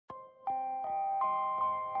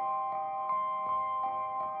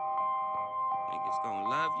Niggas gon'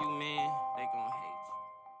 love you, man. They gon' hate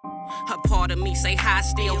you. A part of me say high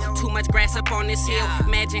still. Too much grass up on this hill.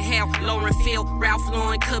 Imagine how Lauren feel. Ralph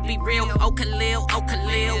Lauren could be real. Oh Khalil, oh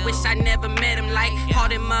Khalil. Wish I never met him like all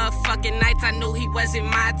them motherfucking nights. I knew he wasn't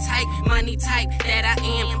my type. Money type that I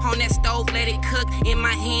am. On that stove, let it cook. In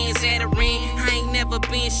my hands at a ring. I ain't never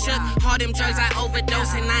been shook. All them drugs I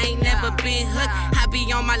overdose and I ain't never been hooked. I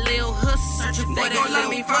be on my little hustle. They gon' love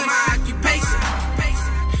me for my occupation.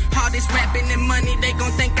 All this rapping and money, they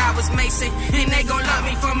gon' think I was Mason. And they gon' love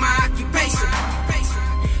me for my occupation.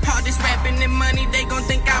 All this rapping and money, they gon'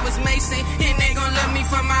 think I was Mason. And they gon' love me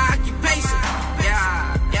for my occupation.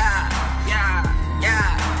 Yeah, yeah, yeah,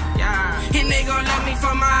 yeah, yeah. And they gon' love me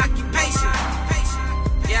for my occupation.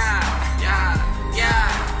 Yeah, yeah,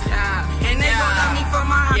 yeah, yeah. And they gon' love me for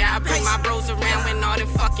my occupation. Yeah, I bring my bros around when all them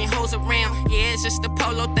fucking hoes around. Yeah, it's just a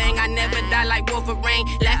polo thing. I never die like Wolverine.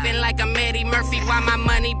 Laughing like I'm Eddie Murphy while my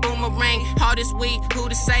money boomerang. All this weed, who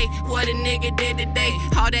to say what a nigga did today?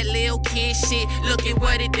 All that little kid shit, look at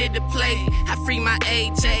what it did to play. I free my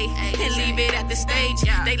AJ and leave it at the stage.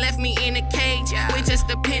 They left me in a cage with just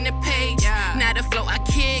a pen and page. Now the flow I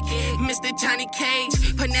kick, Mr. Johnny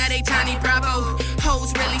Cage. But now they Johnny Bravo.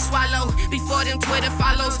 Hoes really swallow before them Twitter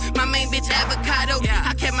follows. My main bitch avocado.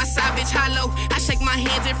 I kept my side bitch hollow. I shake my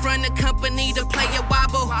hands in front of company to play a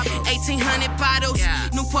wobble. 1800 bottles,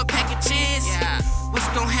 Newport packages. What's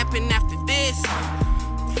gon' happen after this?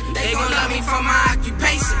 They gon' love me for my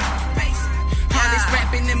occupation. All this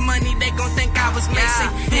rapping and money, they gon' think I was Mason.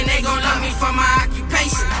 And they gon' love me for my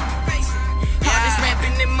occupation. All this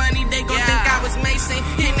rapping and money, they gon' think I was Mason.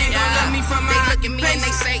 And they gon' love me for my occupation. They look at me and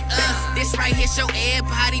they say, this right here show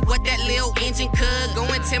everybody what that little engine could.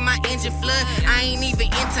 Going till my engine flood. I ain't even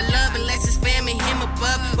into love unless it's fam and him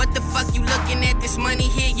above. What the fuck you looking at? This money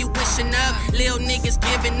here you wishing up. Lil niggas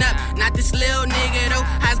giving up. Not this lil nigga though.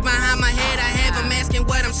 Eyes behind my head, I have him asking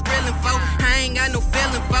what I'm skrilling for. I ain't got no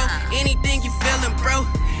feeling for anything you feeling, bro.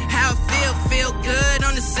 How it feel good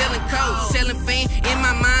on the ceiling code. Ceiling fan in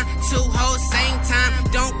my mind, two hoes same time.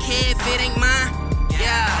 Don't care if it ain't mine.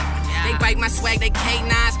 Yeah, they bite my swag, they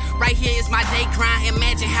K9s. Right here is my day grind.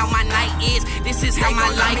 Imagine how my night is. This is how my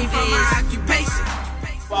life is. My occupation.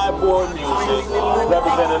 Five-board music,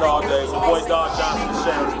 representing all day. Your boy Don Johnson,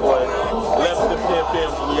 Sharon Boy. Less than 10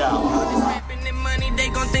 films, we out. They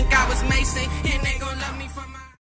gon' think I was Mason.